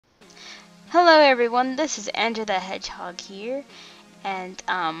Hello everyone, this is Andrew the Hedgehog here, and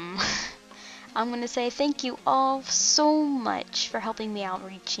I'm gonna say thank you all so much for helping me out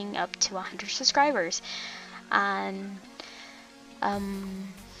reaching up to 100 subscribers, and um,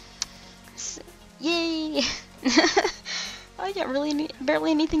 yay! I got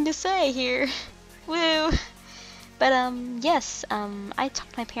barely anything to say here, woo! But yes, I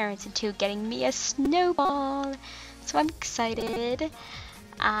talked my parents into getting me a snowball, so I'm excited,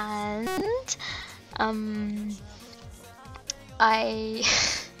 and um. I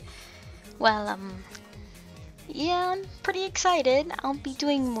well yeah, I'm pretty excited. I'll be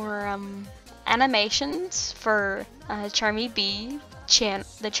doing more animations for the Charmy Bee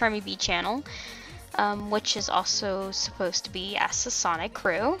channel, which is also supposed to be as the Sonic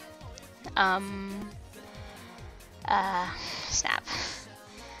Crew. Um uh Snap.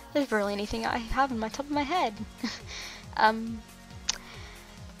 There's barely anything I have in my top of my head. um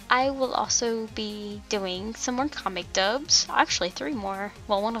I will also be doing some more comic dubs. Actually, 3 more.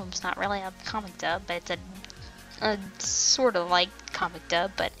 Well, one of them's not really a comic dub, but it's a sort of like comic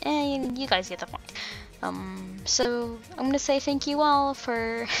dub, but you guys get the point. So I'm gonna say thank you all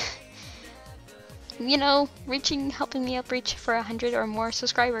for, helping me up reach for 100 or more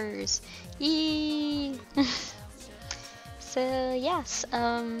subscribers. Yee! So yes,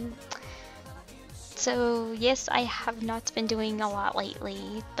 So yes, I have not been doing a lot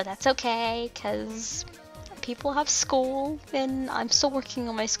lately, but that's okay, cause people have school, and I'm still working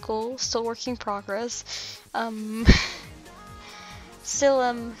on my school, still working progress. Um, Still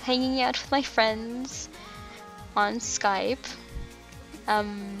hanging out with my friends on Skype.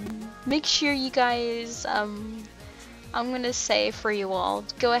 Make sure you guys I'm gonna say for you all,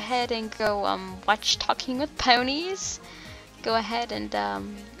 go ahead and go watch Talking with Ponies. Go ahead and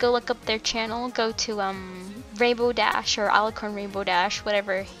go look up their channel. Go to Rainbow Dash or Alicorn Rainbow Dash,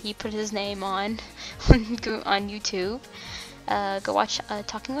 whatever he put his name on on YouTube. Go watch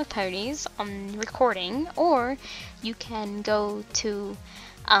Talking with Ponies on recording, or you can go to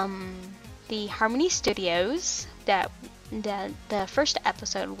the Harmony Studios that the first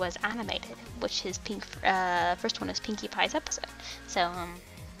episode was animated, which is first one is Pinkie Pie's episode. So I'm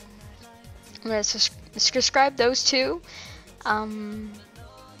gonna subscribe those two.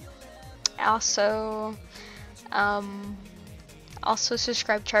 Also, also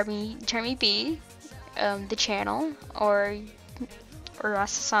subscribe Charmy Bee, the channel, or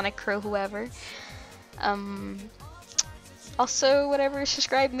Sonic Crow, whoever. Also, whatever,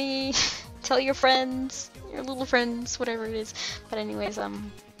 subscribe me, tell your friends, your little friends, whatever it is. But anyways,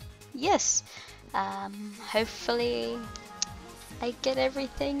 yes, hopefully I get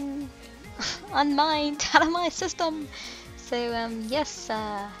everything on mind out of my system. So yes,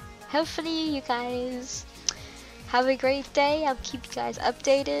 hopefully you guys have a great day. I'll keep you guys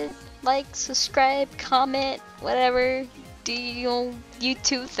updated. Like, subscribe, comment, whatever. Do your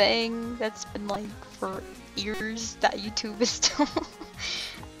YouTube thing. That's been like for years that YouTube is still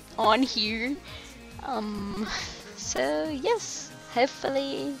on here. So yes,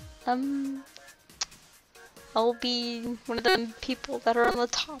 hopefully I'll be one of them people that are on the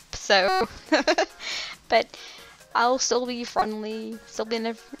top. So, but I'll still be friendly, still be in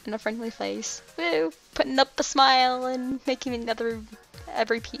a friendly place. Woo! Putting up a smile and making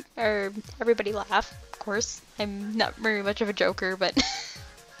everybody laugh. Of course, I'm not very much of a joker, but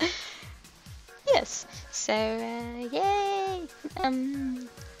yes. So yay!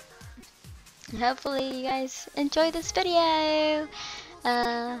 Hopefully you guys enjoy this video.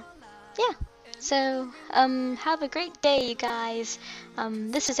 Yeah. So have a great day, you guys.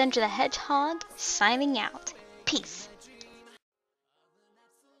 This is Enter the Hedgehog signing out. Peace.